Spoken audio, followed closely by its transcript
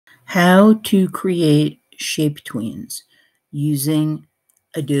How to create shape tweens using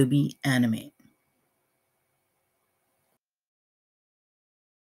Adobe Animate.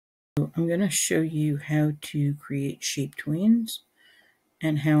 So I'm going to show you how to create shape tweens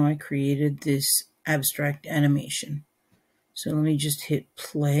and how I created this abstract animation. So let me just hit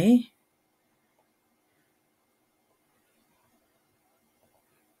play.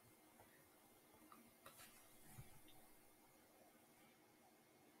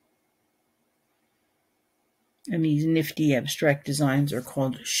 And these nifty abstract designs are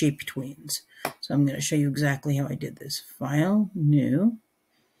called shape tweens. So I'm going to show you exactly how I did this. File, new,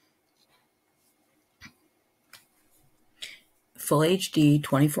 full HD,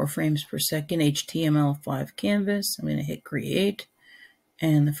 24 frames per second, HTML5 canvas. I'm going to hit create.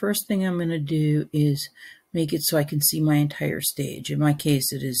 And the first thing I'm going to do is make it so I can see my entire stage. In my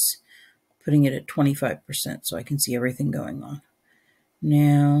case, it is putting it at 25% so I can see everything going on.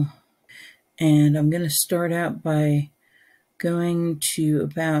 Now, and I'm going to start out by going to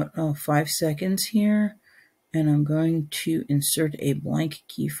about 5 seconds here, and I'm going to insert a blank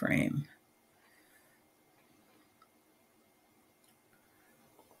keyframe.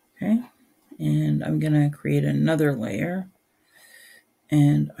 Okay, and I'm going to create another layer,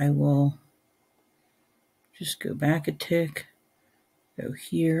 and I will just go back a tick, go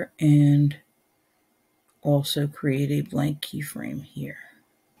here, and also create a blank keyframe here.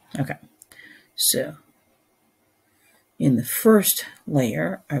 Okay, so in the first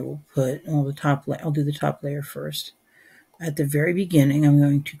layer, I will put all the top. I'll do the top layer first. At the very beginning, I'm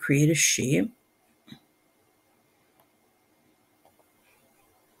going to create a shape.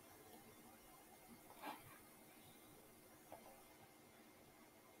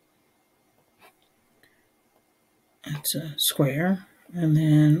 It's a square, and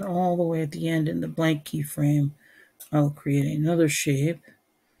then all the way at the end in the blank keyframe, I'll create another shape,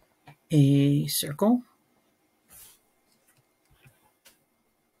 a circle.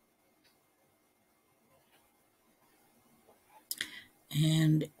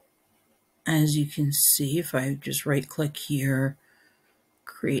 And as you can see, if I just right click here,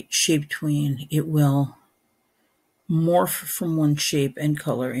 create shape tween, it will morph from one shape and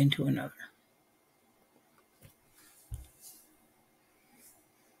color into another.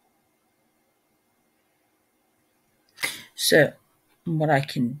 So what I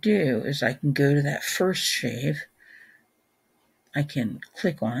can do is I can go to that first shape, I can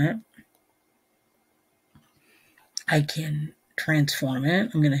click on it, I can transform it.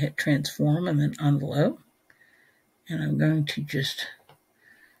 I'm going to hit transform and then envelope, and I'm going to just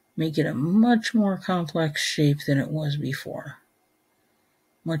make it a much more complex shape than it was before.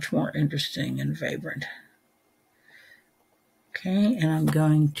 Much more interesting and vibrant. Okay, and I'm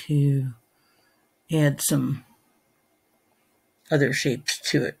going to add some other shapes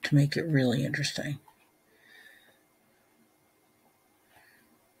to it to make it really interesting.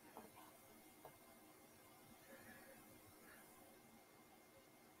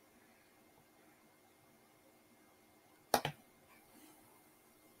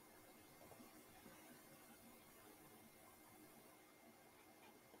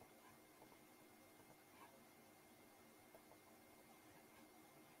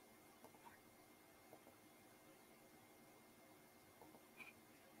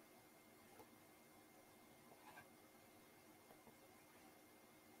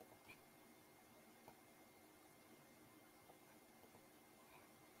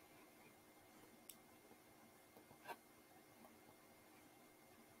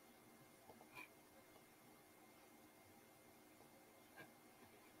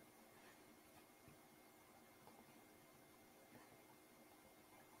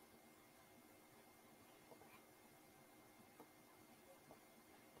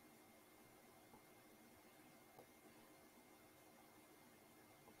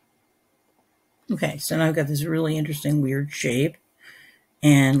 Okay, so now I've got this really interesting weird shape,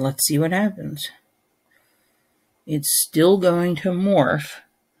 and let's see what happens. It's still going to morph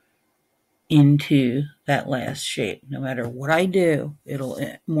into that last shape. No matter what I do, it'll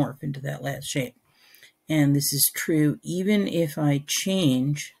morph into that last shape. And this is true even if I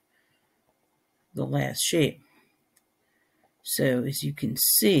change the last shape. So as you can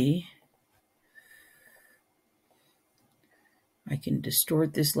see, I can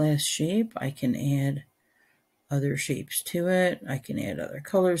distort this last shape. I can add other shapes to it. I can add other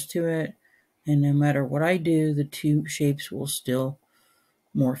colors to it. And no matter what I do, the two shapes will still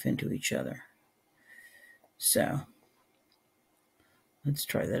morph into each other. So let's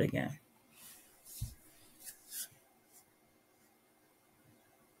try that again.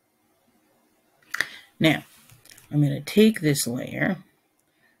 Now, I'm going to take this layer.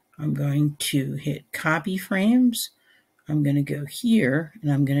 I'm going to hit copy frames. I'm going to go here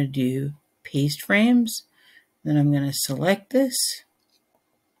and I'm going to do paste frames. Then I'm going to select this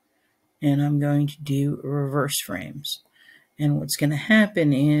and I'm going to do reverse frames. And what's going to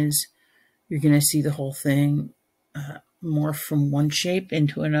happen is you're going to see the whole thing morph from one shape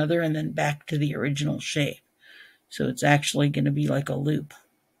into another and then back to the original shape. So it's actually going to be like a loop.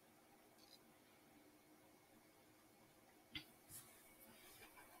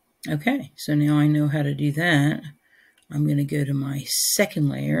 Okay, so now I know how to do that. I'm going to go to my second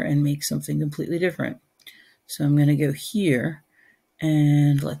layer and make something completely different. So I'm going to go here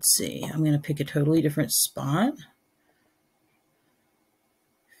and let's see, I'm going to pick a totally different spot.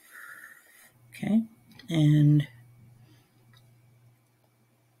 Okay, and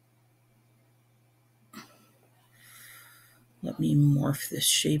let me morph this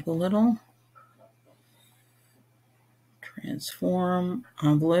shape a little. Transform,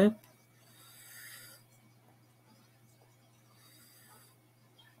 envelope.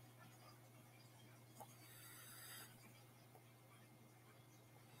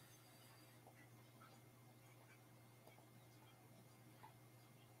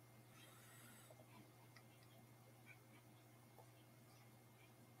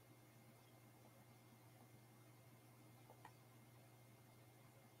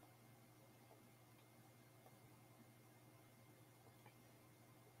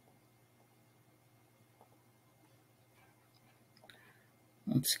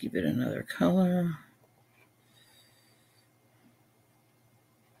 Let's give it another color.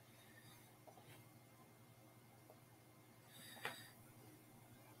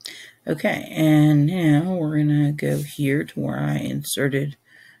 Okay, and now we're going to go here to where I inserted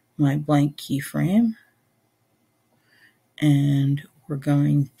my blank keyframe. And we're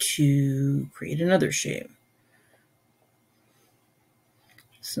going to create another shape.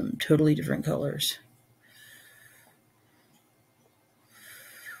 Some totally different colors.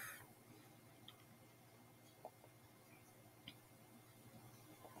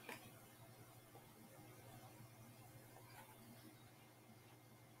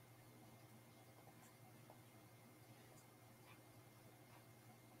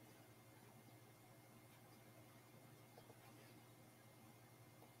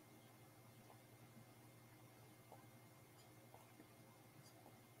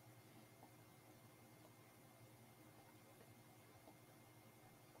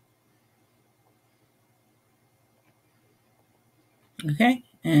 Okay,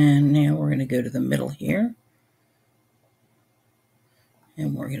 and now we're going to go to the middle here.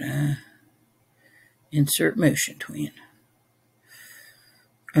 And we're going to insert motion tween.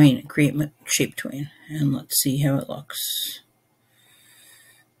 Create shape tween. And let's see how it looks.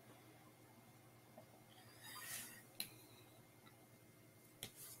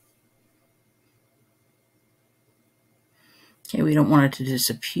 Okay, we don't want it to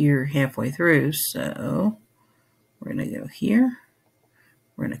disappear halfway through, so we're going to go here.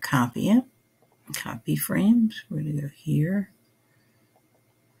 We're going to copy it. Copy frames. We're going to go here.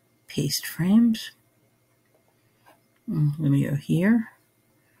 Paste frames. Let me go here.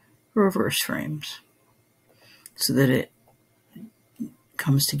 Reverse frames. So that it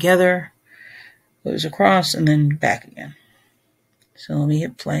comes together, goes across, and then back again. So let me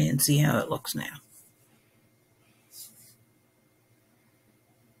hit play and see how it looks now.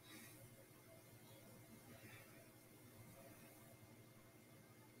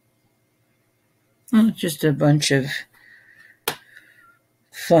 Well, just a bunch of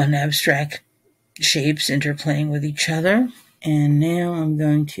fun abstract shapes interplaying with each other. And now I'm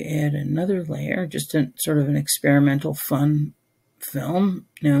going to add another layer, just a sort of an experimental fun film.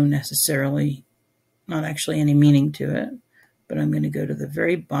 No necessarily, not actually any meaning to it, but I'm going to go to the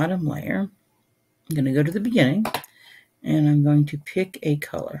very bottom layer. I'm going to go to the beginning and I'm going to pick a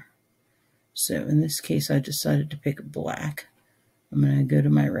color. So in this case, I decided to pick black. I'm going to go to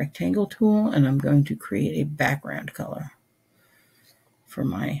my rectangle tool and I'm going to create a background color for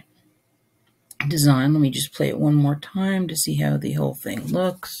my design. Let me just play it one more time to see how the whole thing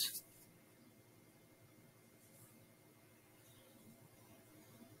looks.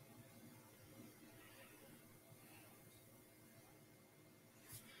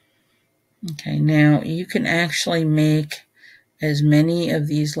 Okay, now you can actually make as many of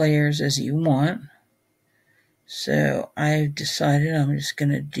these layers as you want. So I've decided I'm just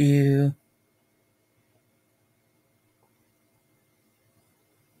going to do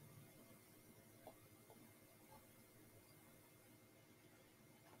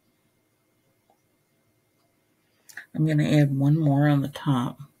I'm going to add one more on the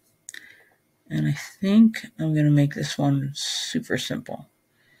top. And I think I'm going to make this one super simple.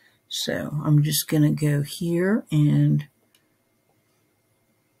 So I'm just going to go here and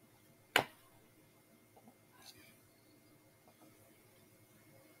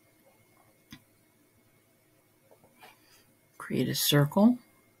create a circle.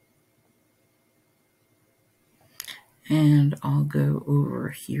 And I'll go over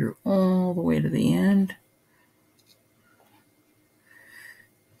here all the way to the end.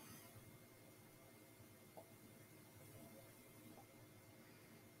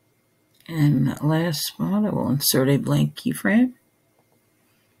 And in that last spot, I will insert a blank keyframe.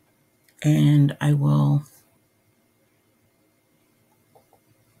 And I will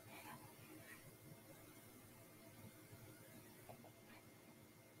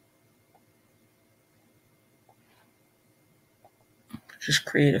just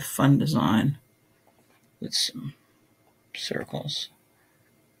create a fun design with some circles.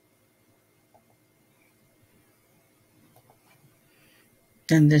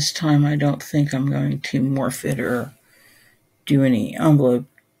 And this time I don't think I'm going to morph it or do any envelope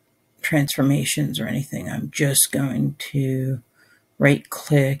transformations or anything. I'm just going to right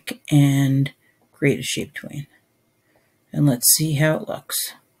click and create a shape tween. And let's see how it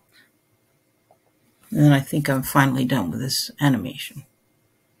looks. And then I think I'm finally done with this animation.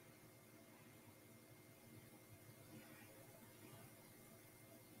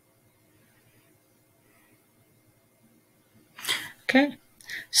 Okay,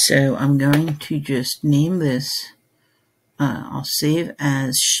 so I'm going to just name this, I'll save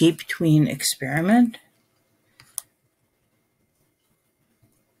as Shape Tween Experiment.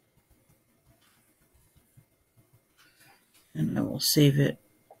 And I will save it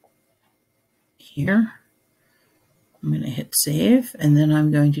here. I'm going to hit save, and then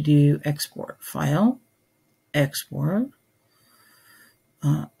I'm going to do export file, export,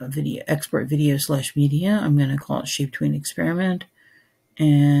 export video/media. I'm going to call it Shape Tween Experiment,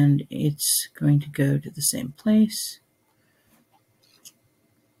 and it's going to go to the same place.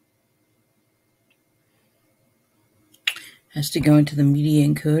 Has to go into the media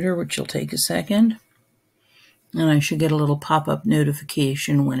encoder, which will take a second. And I should get a little pop-up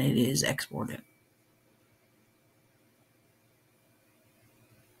notification when it is exported.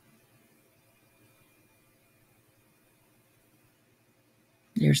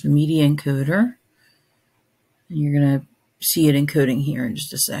 There's the media encoder. And you're going to see it encoding here in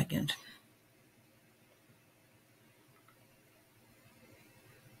just a second.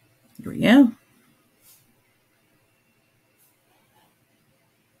 Here we go.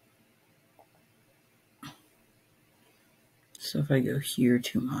 So if I go here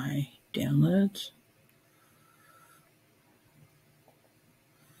to my downloads,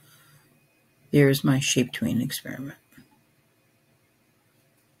 there's my Shape Tween experiment.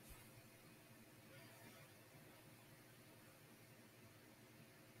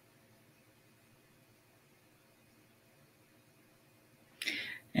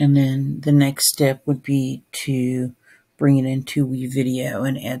 And then the next step would be to bring it into WeVideo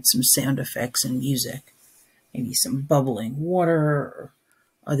and add some sound effects and music. Maybe some bubbling water or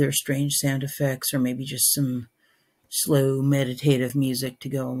other strange sound effects, or maybe just some slow meditative music to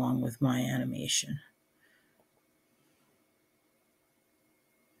go along with my animation.